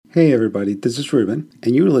Hey everybody, this is Ruben,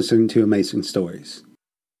 and you're listening to Amazing Stories.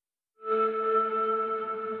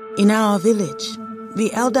 In our village,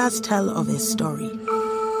 the elders tell of a story.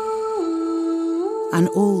 An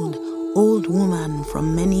old woman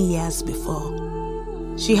from many years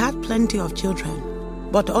before. She had plenty of children,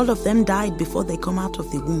 but all of them died before they come out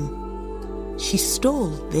of the womb. She stole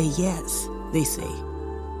their years, they say,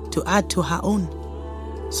 to add to her own,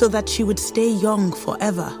 so that she would stay young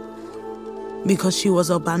forever. Because she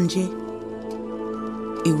was Obanje,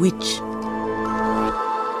 a witch.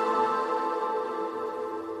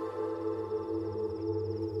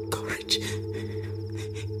 Courage.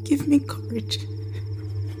 Give me courage.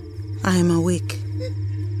 I am awake.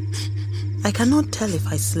 I cannot tell if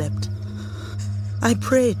I slept. I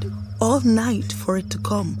prayed all night for it to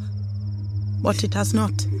come, but it has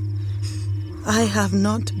not. I have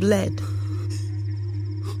not bled,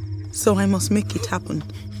 so I must make it happen.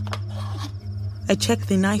 I check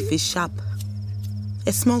the knife is sharp.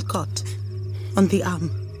 A small cut on the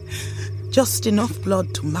arm. Just enough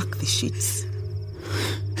blood to mark the sheets.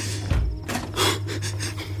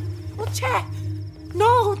 Uche!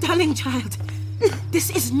 No, darling child. This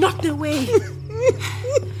is not the way.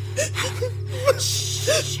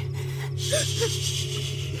 Shh.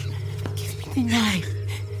 Give me the knife.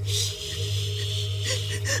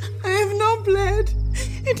 I have not bled.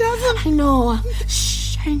 It hasn't. I know.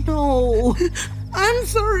 Shh, I know. I'm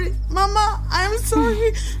sorry, Mama, I'm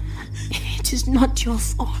sorry. It is not your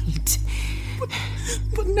fault.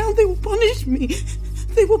 But now they will punish me.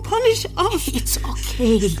 They will punish us. It's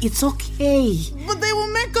okay. But they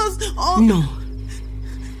will make us all... No.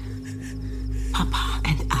 Papa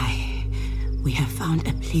and I, we have found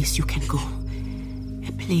a place you can go.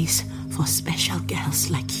 A place for special girls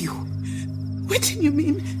like you. What do you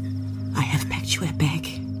mean? I have packed you a bag.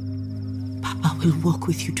 Papa will walk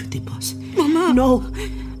with you to the bus. Mama! No!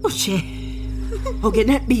 Uche! Okay,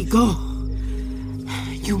 let me go.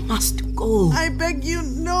 You must go. I beg you,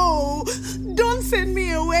 no! Don't send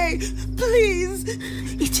me away! Please!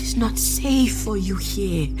 It is not safe for you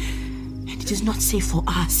here. And it is not safe for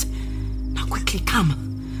us. Now quickly, come.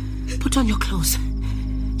 Put on your clothes.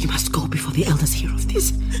 You must go before the elders hear of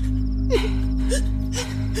this.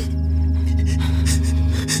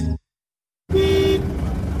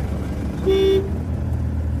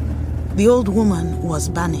 The old woman was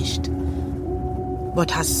banished,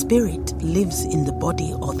 but her spirit lives in the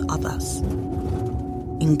body of others,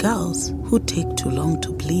 in girls who take too long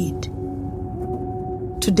to bleed.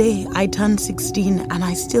 Today I turned 16 and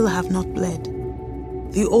I still have not bled.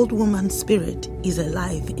 The old woman's spirit is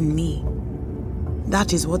alive in me.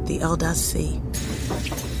 That is what the elders say.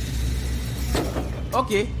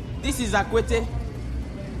 Okay, this is Akwete.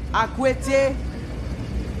 Akwete,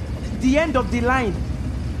 the end of the line.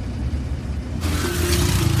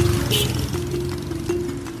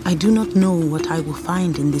 I do not know what I will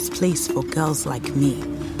find in this place for girls like me.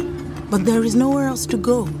 But there is nowhere else to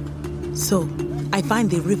go. So, I find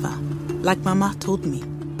the river, like Mama told me.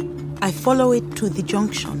 I follow it to the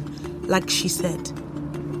junction, like she said.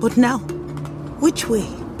 But now, which way?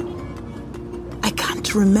 I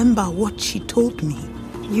can't remember what she told me.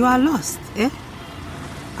 You are lost, eh?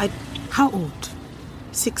 How old?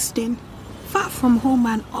 16. Far from home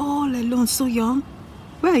and all alone, so young.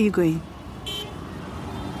 Where are you going?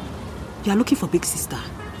 You are looking for Big Sister.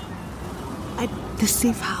 The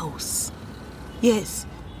safe house. Yes.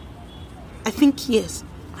 I think yes.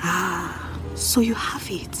 So you have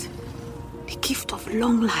it. The gift of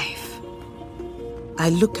long life. I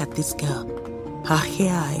look at this girl. Her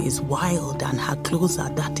hair is wild and her clothes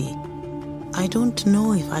are dirty. I don't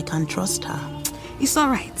know if I can trust her. It's all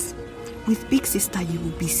right. With Big Sister, you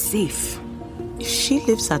will be safe. If she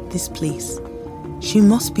lives at this place, she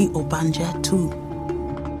must be Obanja too.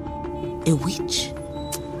 A witch.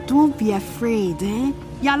 Don't be afraid, eh?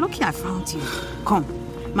 You are lucky I found you. Come,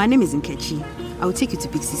 my name is Nkechi. I will take you to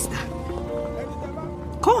Big Sister.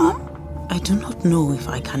 Come. I do not know if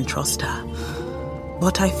I can trust her,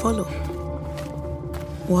 but I follow.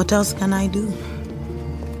 What else can I do?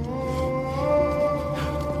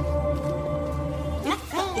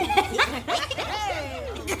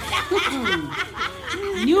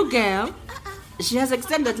 New girl? She has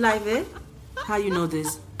extended life, eh? How you know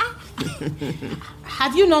this?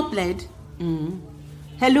 Have you not bled?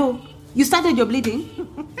 Hello? You started your bleeding?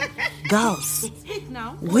 Girls,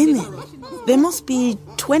 women, there must be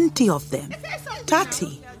 20 of them,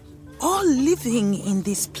 30, all living in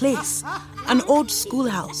this place, an old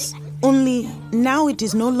schoolhouse. Only now it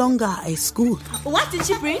is no longer a school. What did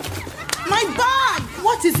she bring? My bag!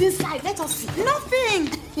 What is inside? Let us see. Nothing!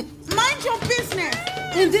 My Mind your business.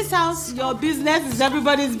 In this house, your business is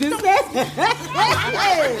everybody's business.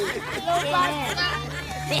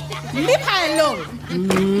 Leave her alone.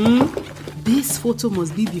 This photo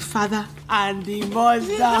must be the father And the mother.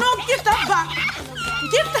 No, give that back.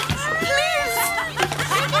 Give that, please.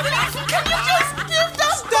 Can you just give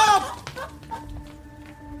that? Stop!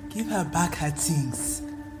 Give her back her things.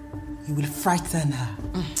 You will frighten her.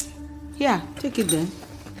 Here, take it then.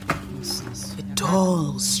 A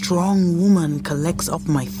tall, strong woman collects up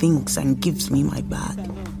my things and gives me my bag.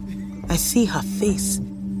 I see her face.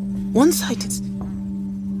 One side is...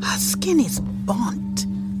 her skin is burnt.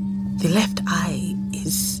 The left eye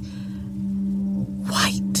is...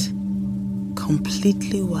 white.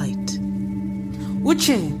 Completely white.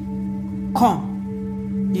 Uche,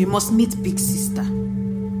 come. You must meet Big Sister.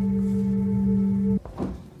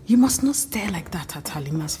 You must not stare like that at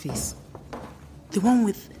Halima's face. The one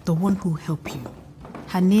with... The one who helped you.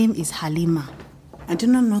 Her name is Halima. I do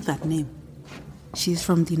not know that name. She's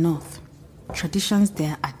from the north. Traditions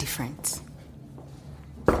there are different.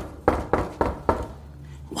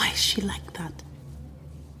 Why is she like that?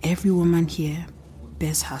 Every woman here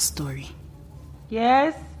bears her story.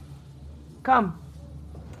 Yes? Come.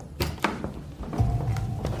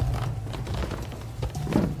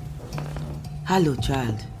 Hello,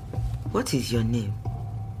 child. What is your name?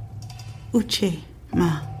 Uche,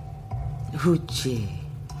 ma. Uche.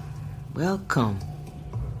 Welcome.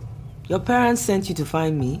 Your parents sent you to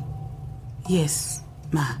find me? Yes,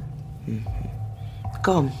 ma.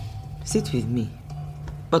 Come, sit with me.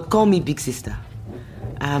 But call me Big Sister.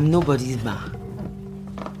 I am nobody's ma.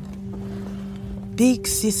 Big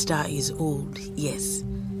Sister is old, yes,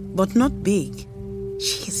 but not big.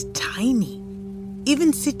 She is tiny.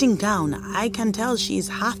 Even sitting down, I can tell she is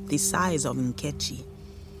half the size of Nkechi.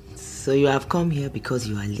 So you have come here because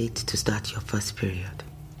you are late to start your first period?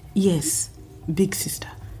 Yes, Big Sister.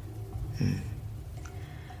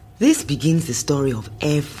 This begins the story of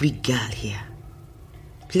every girl here.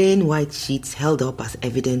 Plain white sheets held up as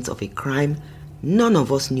evidence of a crime none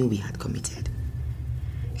of us knew we had committed.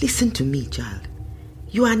 Listen to me, child.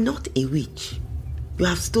 You are not a witch. You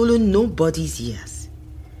have stolen nobody's years.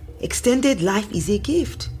 Extended life is a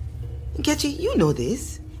gift. Nkechi, you know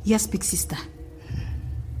this. Yes, Big Sister.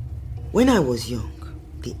 When I was young,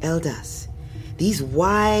 the elders, these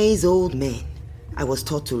wise old men I was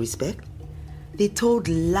taught to respect, they told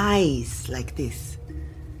lies like this.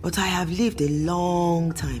 But I have lived a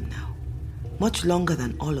long time now, much longer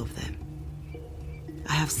than all of them.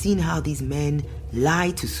 I have seen how these men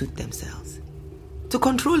lie to suit themselves, to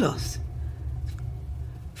control us.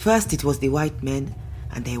 First it was the white men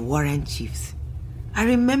and their warrant chiefs. I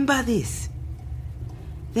remember this.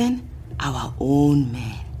 Then our own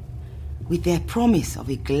men, with their promise of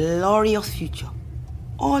a glorious future,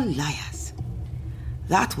 all liars.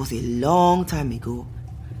 That was a long time ago,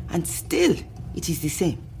 and still it is the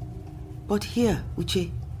same. But here,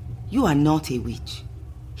 Uche, you are not a witch.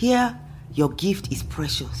 Here, your gift is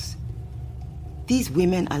precious. These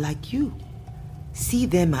women are like you. See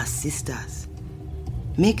them as sisters.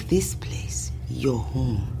 Make this place your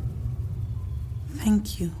home.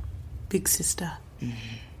 Thank you, Big Sister.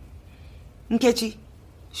 Nkechi,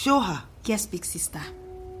 show her. Yes, Big Sister.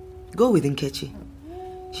 Go with Nkechi.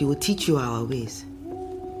 She will teach you our ways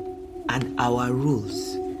and our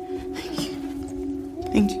rules.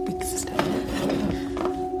 Thank you, Big Sister.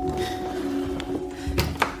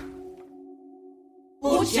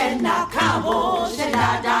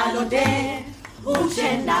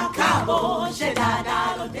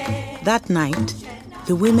 That night,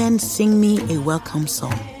 the women sing me a welcome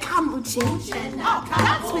song. Come, Uche.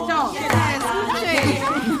 Dance with us.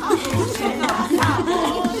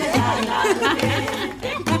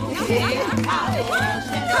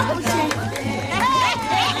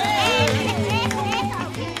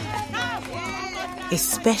 A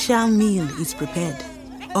special meal is prepared.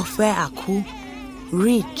 Ofe aku,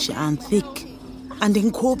 rich and thick. And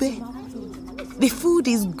in Kobe, the food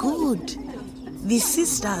is good. The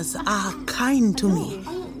sisters are kind to me.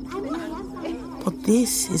 But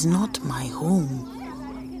this is not my home.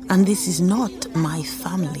 And this is not my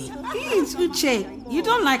family. Eat, Uche. You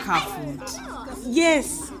don't like our food.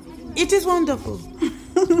 Yes, it is wonderful.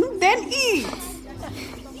 Then eat.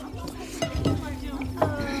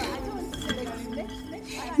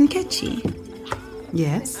 Nkechi,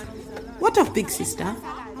 Yes? what of Big Sister?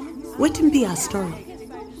 What can be our story?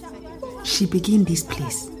 She began this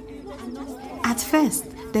place. At first,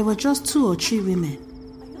 there were just 2 or 3 women.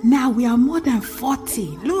 Now we are more than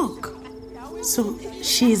 40. Look. So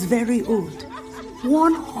she is very old.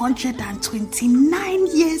 129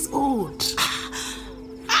 years old.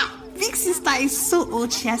 Big sister is so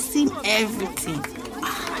old, she has seen everything.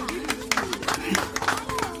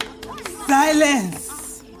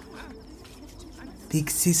 Silence! Big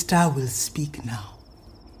sister will speak now.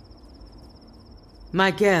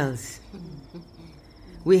 My girls,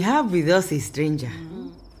 we have with us a stranger.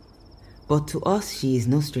 But to us, she is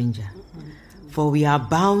no stranger. For we are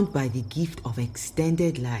bound by the gift of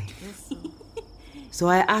extended life. So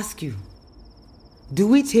I ask you, do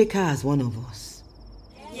we take her as one of us?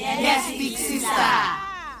 Yes, big sister.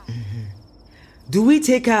 Do we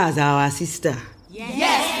take her as our sister?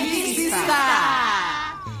 Yes, big sister.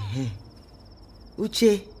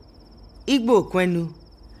 Uche, Igbo Kwenu,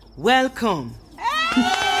 welcome.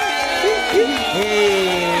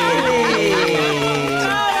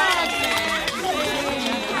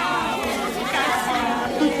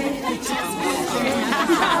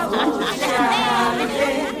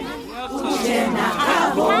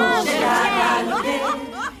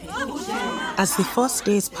 As the first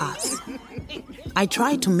days pass, I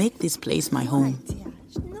try to make this place my home.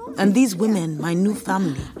 And these women, my new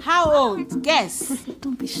family. How old? Guess.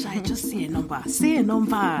 Don't be shy, just say a number. Say a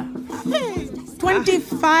number.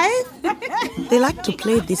 25? They like to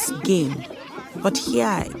play this game. But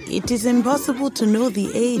here, it is impossible to know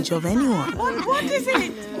the age of anyone. What is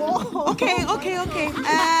it? Okay.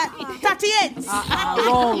 38.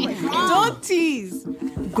 Wrong. Don't tease.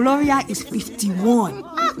 Gloria is 51.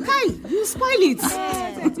 Kai, you spoil it.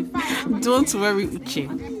 Don't worry, Uche.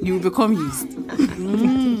 You will become used.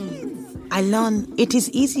 I learn it is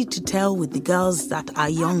easy to tell with the girls that are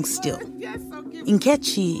young still.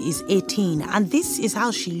 Nkechi is 18, and this is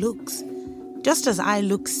how she looks. Just as I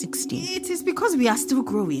look 16. It is because we are still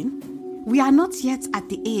growing. We are not yet at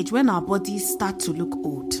the age when our bodies start to look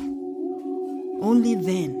old. Only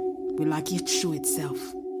then will our gift show itself.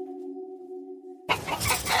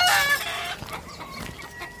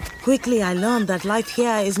 Quickly, I learned that life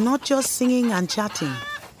here is not just singing and chatting.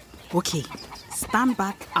 Okay, stand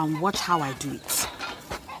back and watch how I do it.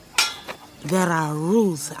 There are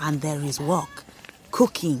rules and there is work.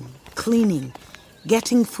 Cooking, cleaning,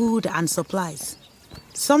 getting food and supplies.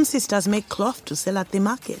 Some sisters make cloth to sell at the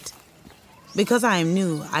market. Because I am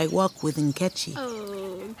new, I work with Nkechi.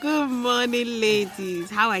 Oh, good morning,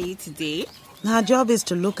 ladies. How are you today? Her job is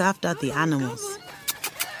to look after the animals.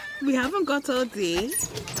 We haven't got all day.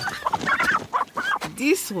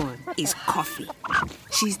 This one is Coffee.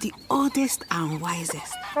 She's the oldest and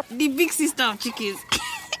wisest. The big sister of chickens.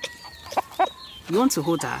 You want to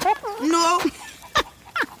hold her? No.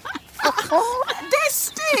 They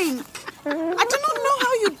stink. I do not know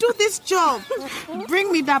how you do this job.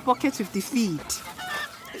 Bring me that bucket with the feed.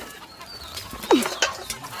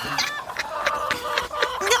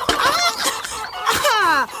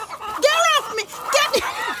 Get off me!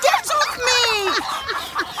 Get off me!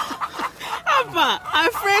 Papa, I'm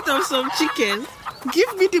afraid of some chickens.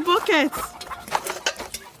 Give me the bucket.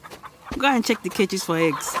 Go and check the cages for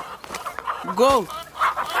eggs. Go.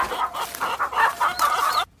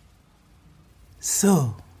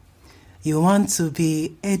 So, you want to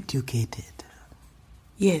be educated?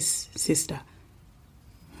 Yes, sister.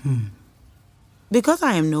 Because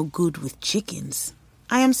I am no good with chickens,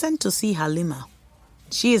 I am sent to see Halima.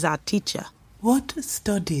 She is our teacher. What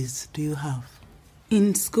studies do you have?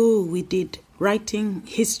 In school, we did writing,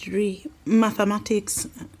 history, mathematics.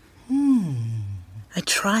 I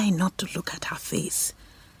try not to look at her face.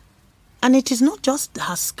 And it is not just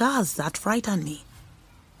her scars that frighten me.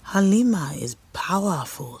 Halima is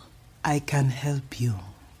powerful. I can help you,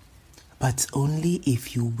 but only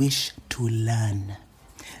if you wish to learn.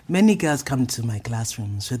 Many girls come to my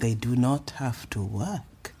classroom so they do not have to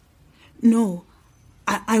work. No,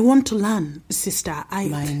 I want to learn, sister.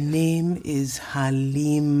 My name is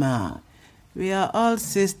Halima. We are all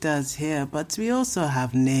sisters here, but we also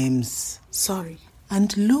have names. Sorry.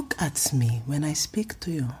 And look at me when I speak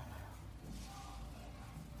to you.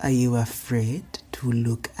 Are you afraid to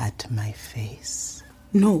look at my face?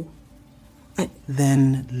 No.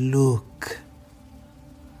 Then look.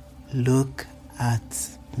 Look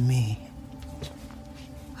at me.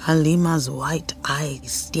 Halima's white eye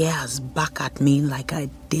stares back at me like a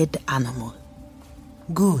dead animal.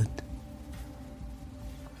 Good.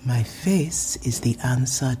 My face is the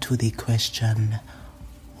answer to the question,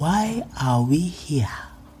 why are we here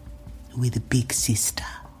with Big Sister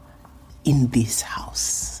in this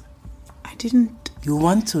house? I didn't... You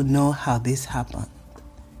want to know how this happened?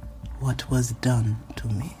 What was done to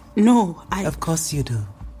me? No, Of course you do.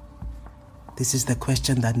 This is the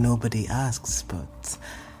question that nobody asks, but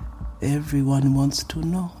everyone wants to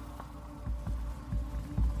know.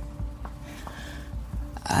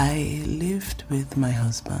 I lived with my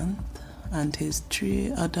husband and his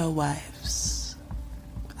 3 other wives.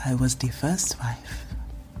 I was the first wife,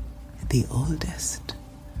 the oldest,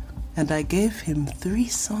 and I gave him 3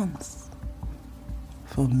 sons.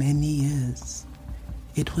 For many years,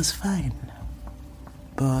 it was fine.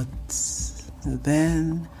 But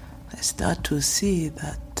then I start to see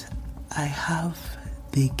that I have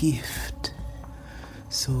the gift.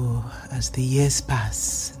 So as the years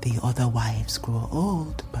pass, the other wives grow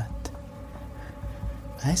old, but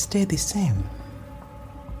I stay the same.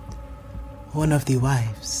 One of the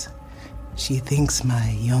wives, she thinks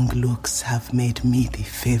my young looks have made me the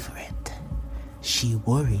favorite. She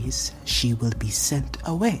worries she will be sent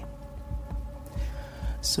away.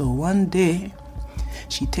 So one day,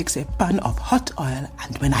 she takes a pan of hot oil,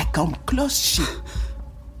 and when I come close, she...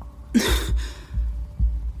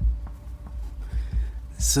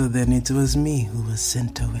 So then it was me who was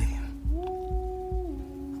sent away.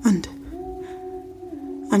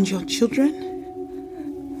 And your children?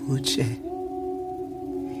 Uche,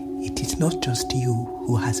 it is not just you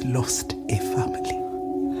who has lost a family.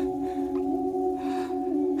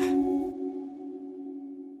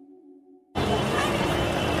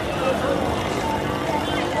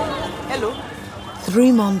 Hello?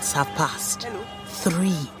 3 months have passed. Hello? 3.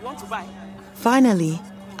 You want to buy? Finally,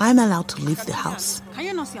 I'm allowed to leave the house. Can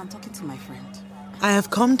you not see I'm talking to my friend? I have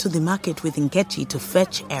come to the market with Nkechi to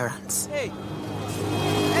fetch errands. Hey!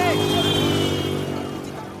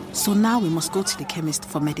 So now we must go to the chemist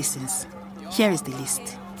for medicines. Here is the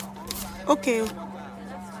list. Okay.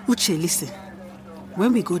 Uche, listen.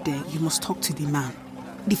 When we go there, you must talk to the man,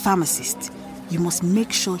 the pharmacist. You must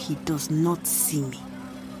make sure he does not see me.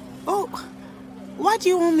 Oh, why do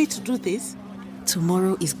you want me to do this?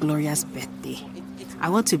 Tomorrow is Gloria's birthday. I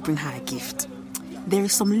want to bring her a gift. There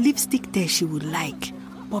is some lipstick there she would like,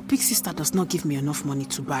 but Big Sister does not give me enough money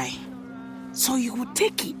to buy. So you will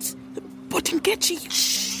take it? But Nkechi...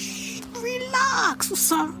 Shh! Relax,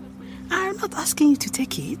 Susan. I'm not asking you to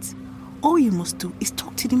take it. All you must do is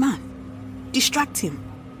talk to the man. Distract him.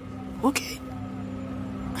 Okay?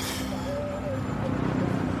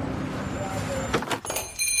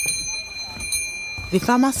 The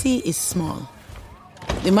pharmacy is small.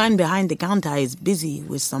 The man behind the counter is busy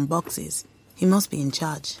with some boxes. He must be in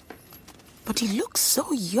charge. But he looks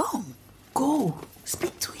so young. Go.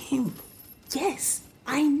 Speak to him. Yes,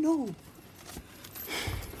 I know.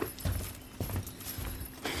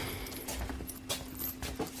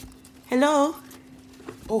 Hello?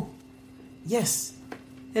 Oh, yes.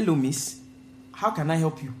 Hello, miss. How can I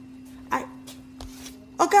help you?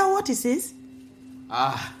 Okay, what is this?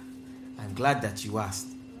 I'm glad that you asked.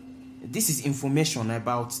 This is information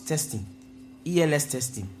about testing. ELS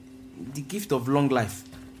testing. The gift of long life.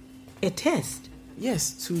 A test?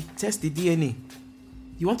 Yes, to test the DNA.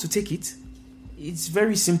 You want to take it? It's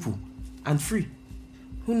very simple and free.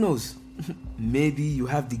 Who knows? Maybe you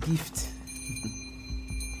have the gift.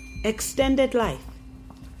 Extended life.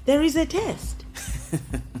 There is a test.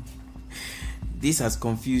 This has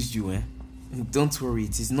confused you, eh? Don't worry,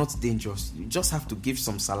 it is not dangerous. You just have to give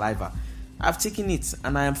some saliva. I've taken it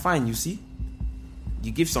and I am fine, you see?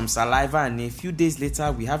 You give some saliva and a few days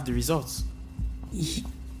later we have the results.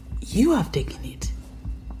 You have taken it.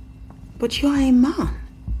 But you are a man.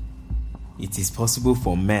 It is possible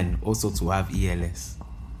for men also to have ELS.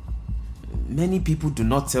 Many people do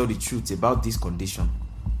not tell the truth about this condition.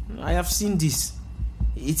 I have seen this.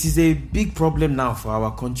 It is a big problem now for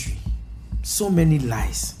our country. So many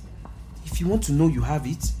lies. If you want to know you have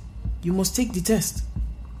it, you must take the test.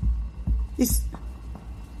 Is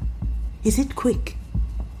it quick?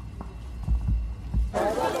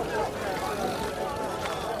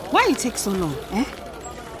 Why you take so long, eh?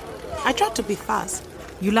 I tried to be fast.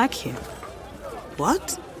 You like him?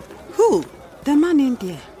 What? Who? The man in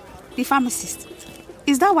there. The pharmacist.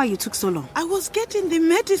 Is that why you took so long? I was getting the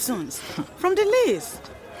medicines from the list.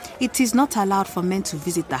 It is not allowed for men to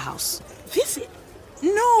visit the house. Visit?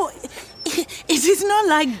 No, it is not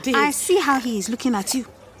like this. I see how he is looking at you.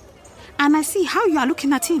 And I see how you are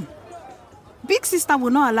looking at him. Big Sister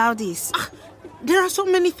will not allow this. There are so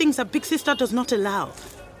many things that Big Sister does not allow.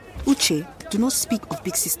 Uche, do not speak of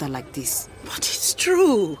Big Sister like this. But it's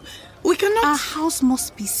true. We cannot... Our house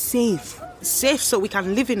must be safe. Safe so we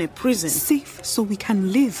can live in a prison. Safe so we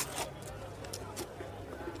can live.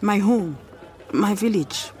 My home, my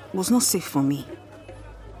village, was not safe for me.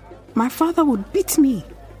 My father would beat me,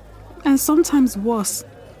 and sometimes worse.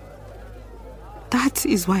 That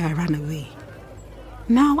is why I ran away.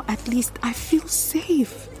 Now at least I feel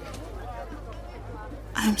safe.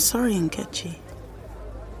 I'm sorry, Nkechi.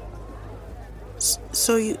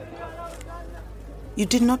 So you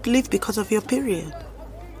did not leave because of your period?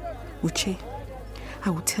 Uche, I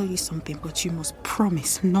will tell you something, but you must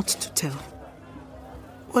promise not to tell.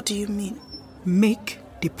 What do you mean? Make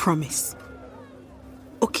the promise.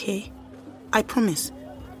 Okay, I promise.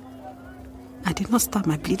 I did not start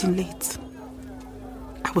my bleeding late.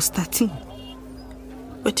 I was 13.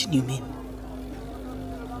 What do you mean?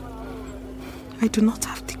 I do not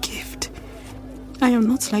have the gift. I am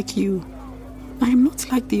not like you. I am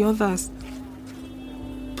not like the others.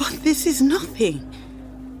 But this is nothing.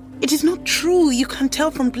 It is not true. You can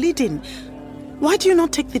tell from bleeding. Why do you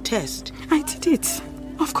not take the test? I did it.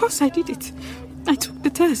 Of course I did it. I took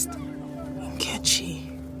the test. Nkechi.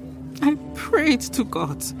 I prayed to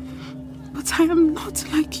God. But I am not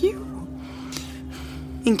like you.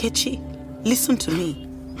 Nkechi, listen to me.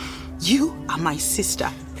 You are my sister.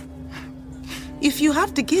 If you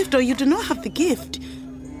have the gift or you do not have the gift,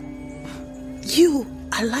 you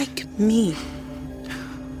are like me.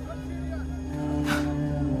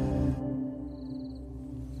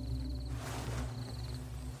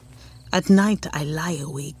 At night, I lie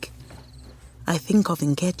awake. I think of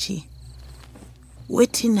Nkechi.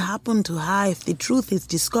 Waiting happened to her if the truth is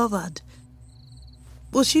discovered.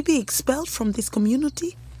 Will she be expelled from this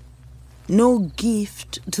community? No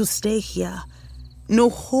gift to stay here. No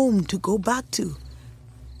home to go back to.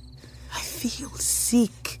 I feel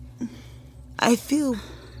sick. I feel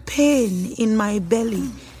pain in my belly.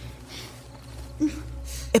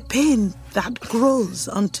 A pain that grows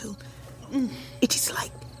until it is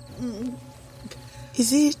like...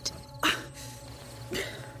 Is it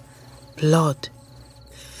blood?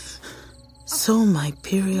 So my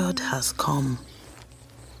period has come.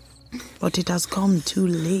 But it has come too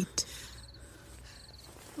late.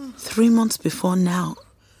 3 months before now,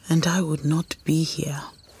 and I would not be here.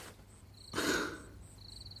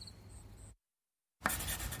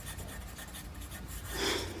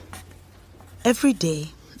 Every day,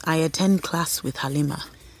 I attend class with Halima.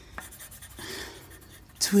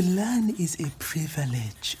 To learn is a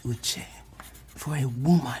privilege, Uche. For a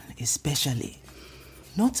woman especially.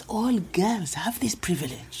 Not all girls have this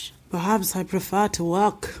privilege. Perhaps I prefer to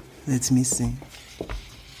work. Let me see.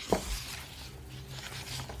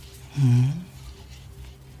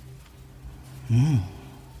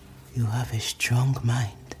 You have a strong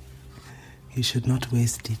mind. You should not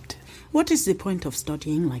waste it. What is the point of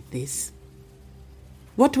studying like this?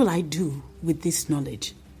 What will I do with this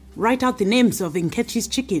knowledge? Write out the names of Nkechi's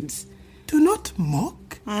chickens. Do not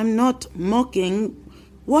mock. I'm not mocking.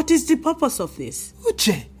 What is the purpose of this?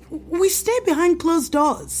 Uche. We stay behind closed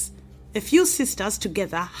doors. A few sisters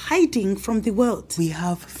together hiding from the world. We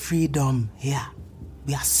have freedom here.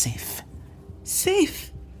 We are safe.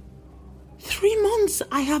 Safe? 3 months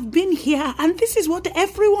I have been here and this is what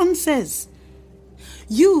everyone says.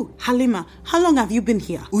 You, Halima, how long have you been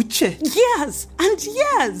here? Uche. Years and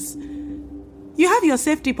years. You have your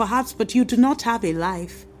safety perhaps, but you do not have a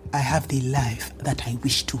life. I have the life that I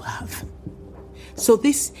wish to have. So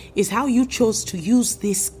this is how you chose to use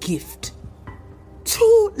this gift.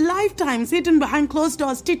 2 lifetimes hidden behind closed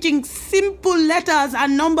doors, teaching simple letters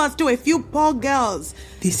and numbers to a few poor girls.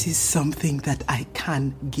 This is something that I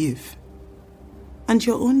can give. And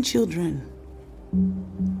your own children,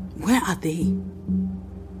 where are they?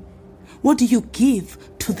 What do you give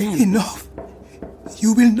to them? Enough.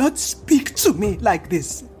 You will not speak to me like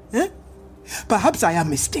this. Eh? Perhaps I am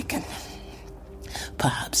mistaken.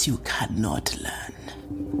 Perhaps you cannot learn.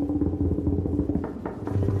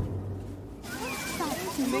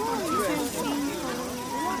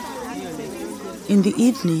 In the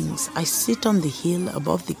evenings, I sit on the hill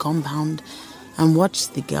above the compound and watch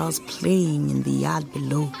the girls playing in the yard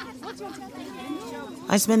below.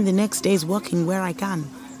 I spend the next days working where I can.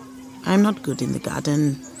 I'm not good in the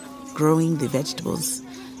garden, growing the vegetables.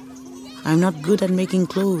 I'm not good at making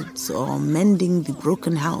clothes or mending the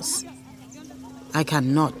broken house. I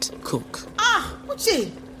cannot cook.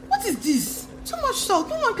 Uche, what is this? Too much salt.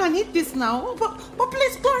 No one can eat this now. But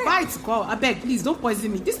please, Gloria. Right, go. I beg, please, don't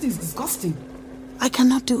poison me. This thing is disgusting. I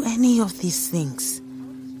cannot do any of these things.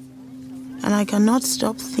 And I cannot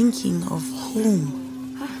stop thinking of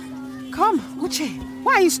home. Come, Uche.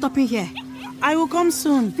 Why are you stopping here? I will come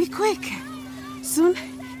soon. Be quick. Soon,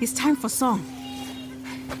 it's time for song.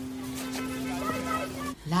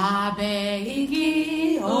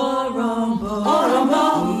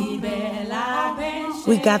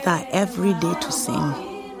 We gather every day to sing.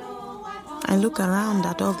 I look around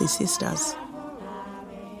at all the sisters.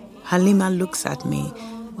 Halima looks at me,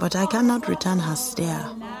 but I cannot return her stare.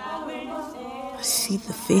 I see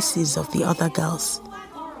the faces of the other girls.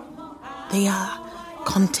 They are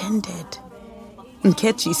contented.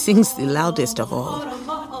 Nkechi sings the loudest of all.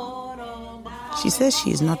 She says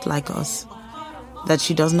she is not like us, that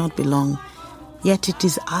she does not belong. Yet it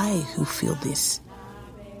is I who feel this.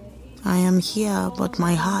 I am here, but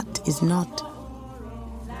my heart is not.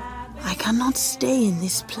 I cannot stay in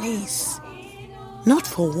this place. Not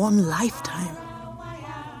for one lifetime.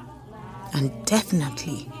 And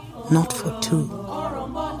definitely not for two.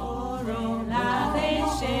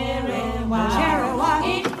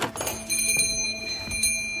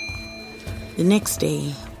 The next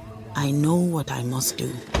day, I know what I must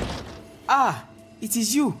do. Ah, it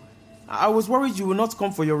is you. I was worried you will not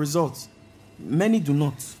come for your results. Many do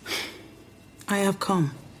not. I have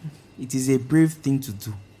come. It is a brave thing to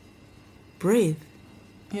do. Brave?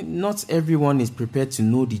 Not everyone is prepared to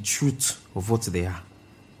know the truth of what they are.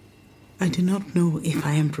 I do not know if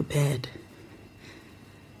I am prepared.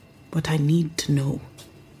 But I need to know.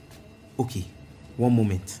 Okay, one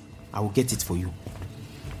moment. I will get it for you.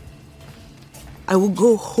 I will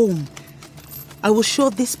go home. I will show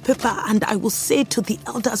this paper and I will say to the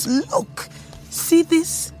elders, look, see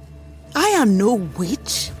this? I am no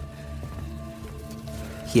witch.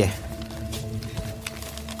 Here.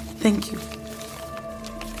 Thank you.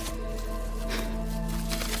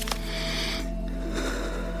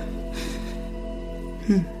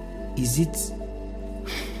 Is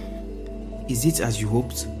it as you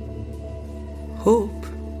hoped? Hope?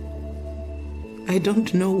 I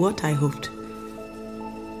don't know what I hoped.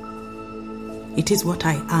 It is what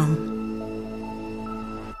I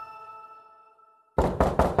am.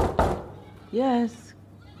 Yes.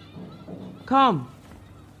 Come.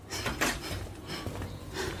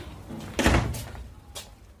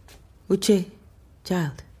 Uche,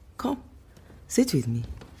 child, come. Sit with me.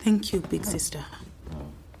 Thank you, big sister.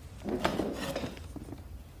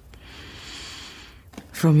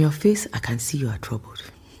 From your face, I can see you are troubled.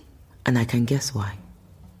 And I can guess why.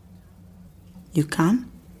 You can?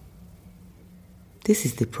 This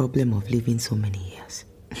is the problem of living so many years.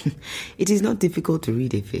 It is not difficult to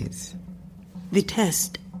read a face. The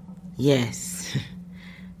test? Yes.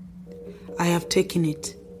 I have taken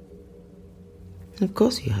it. Of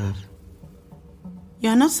course you have. You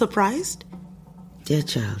are not surprised? Dear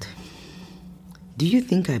child, do you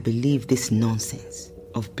think I believe this nonsense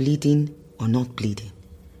of bleeding or not bleeding?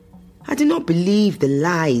 I do not believe the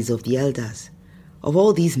lies of the elders, of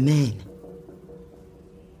all these men.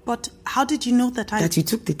 But how did you know that That you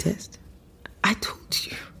took the test? I told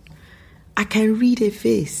you. I can read a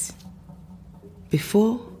face.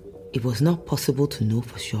 Before, it was not possible to know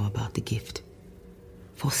for sure about the gift.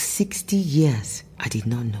 For 60 years, I did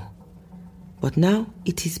not know. But now,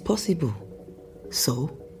 it is possible.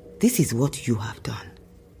 So, this is what you have done.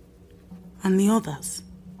 And the others?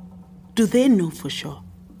 Do they know for sure?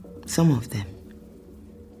 Some of them.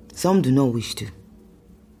 Some do not wish to.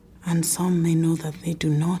 And some may know that they do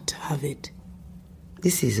not have it.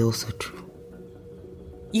 This is also true.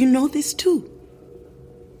 You know this too?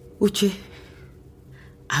 Uche,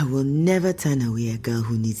 I will never turn away a girl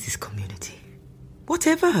who needs this community.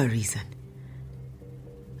 Whatever her reason.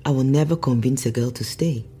 I will never convince a girl to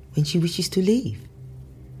stay when she wishes to leave.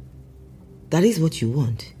 That is what you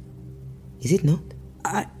want, is it not?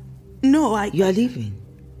 No. You are leaving.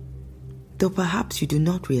 Though perhaps you do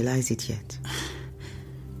not realize it yet.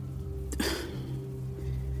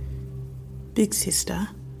 Big sister,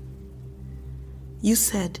 you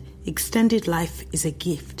said extended life is a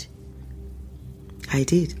gift. I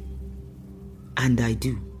did. And I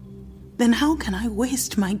do. Then how can I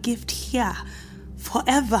waste my gift here,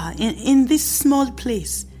 forever, in this small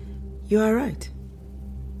place? You are right.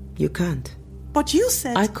 You can't. But you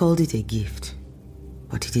said... I called it a gift,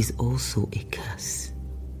 but it is also a curse.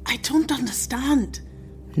 I don't understand.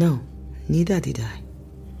 No, neither did I.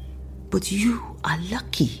 But you are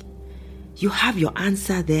lucky. You have your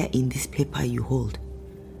answer there in this paper you hold.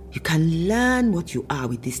 You can learn what you are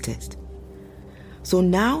with this test. So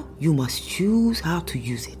now you must choose how to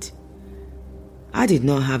use it. I did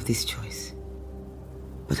not have this choice.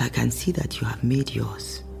 But I can see that you have made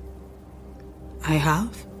yours. I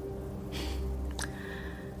have?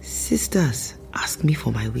 Sisters ask me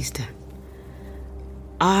for my wisdom.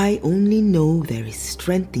 I only know there is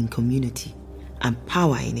strength in community and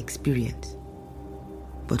power in experience.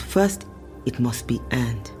 But first, it must be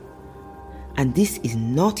earned. And this is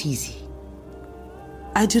not easy.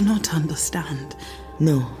 I do not understand.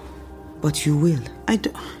 No, but you will. I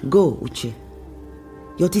don't... Go, Uche.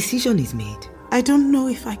 Your decision is made. I don't know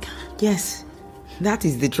if I can. Yes, that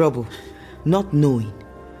is the trouble. Not knowing.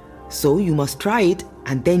 So you must try it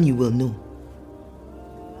and then you will know.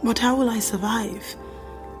 But how will I survive?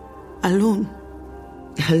 Alone?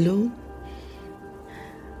 Alone?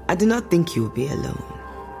 I do not think you will be alone.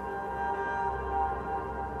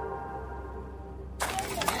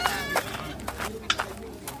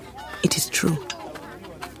 It is true.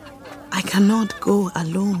 I cannot go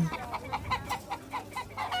alone.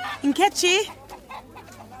 Nkechi?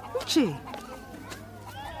 Uche,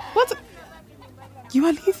 what? You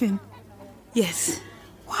are leaving? Yes.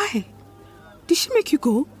 Why? Did she make you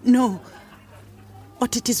go? No.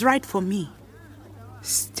 But it is right for me.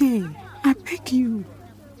 Stay. I beg you.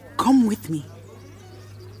 Come with me.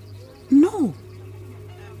 No.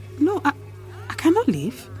 No, I cannot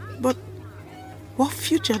leave. But what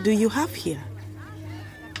future do you have here?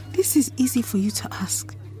 This is easy for you to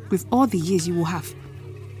ask, with all the years you will have.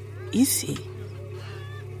 Easy?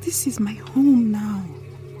 This is my home now.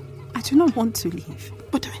 I do not want to leave.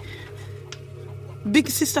 But Big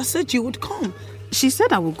Sister said you would come. She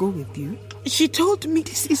said I will go with you. She told me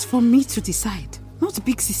this is for me to decide, not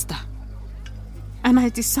Big Sister. And I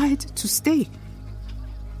decide to stay.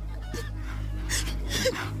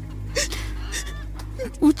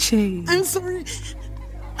 Uche. I'm sorry.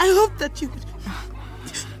 I hope that you would...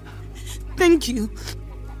 Thank you.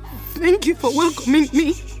 Thank you for welcoming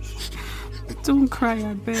me. Don't cry,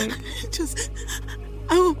 I beg.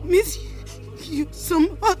 I will miss you so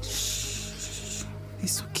much.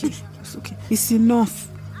 It's okay. It's okay. It's enough.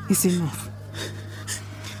 It's enough.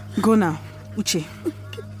 Go now, Uche.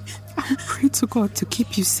 I will pray to God to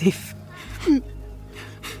keep you safe.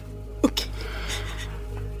 Okay.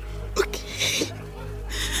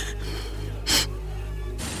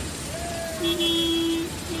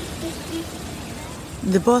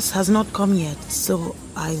 The bus has not come yet, so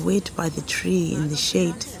I wait by the tree in the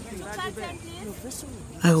shade.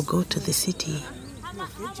 I will go to the city.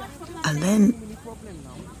 And then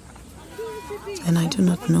I do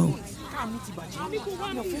not know.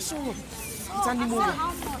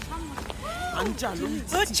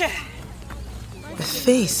 A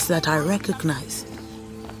face that I recognize.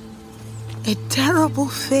 A terrible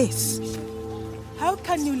face. How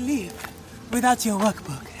can you live without your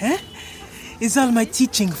workbook, eh? Is all my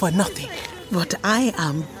teaching for nothing? But I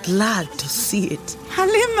am glad to see it.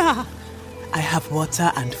 Halima! I have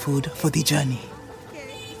water and food for the journey.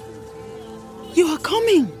 You are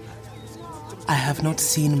coming! I have not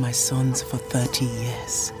seen my sons for 30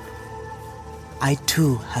 years. I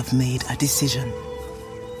too have made a decision.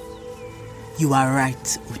 You are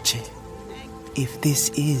right, Uche. If this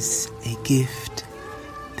is a gift,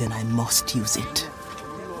 then I must use it.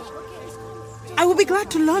 I will be glad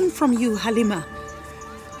to learn from you, Halima.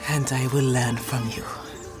 And I will learn from you.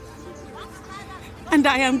 And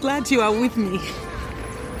I am glad you are with me.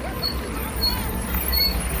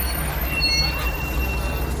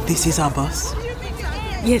 This is our bus?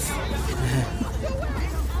 Yes.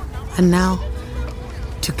 And now,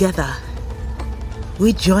 together,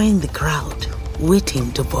 we join the crowd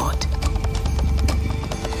waiting to board.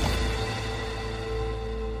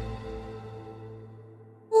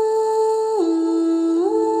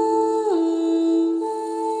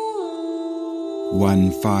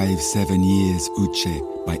 One 5-7 Years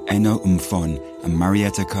Uche by Eno Umfon and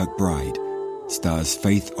Marietta Kirkbride stars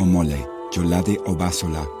Faith Omole, Jolade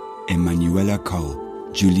Obasola, Emanuela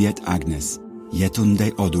Cole, Juliet Agnes,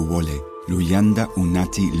 Yetunde Oduwole, Luyanda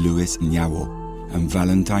Unati Lewis Nyawo, and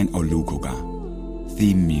Valentine Olukoga.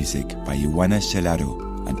 Theme music by Ioana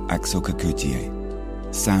Shelado and Axel Kakutier.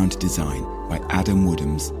 Sound design by Adam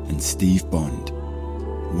Woodhams and Steve Bond.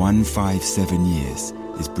 157 Years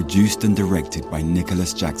is produced and directed by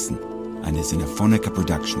Nicholas Jackson and is an Aphonica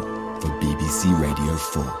production for BBC Radio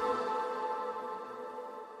 4.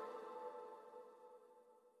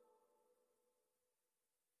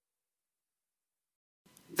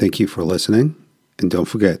 Thank you for listening, and don't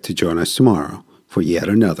forget to join us tomorrow for yet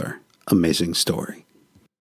another amazing story.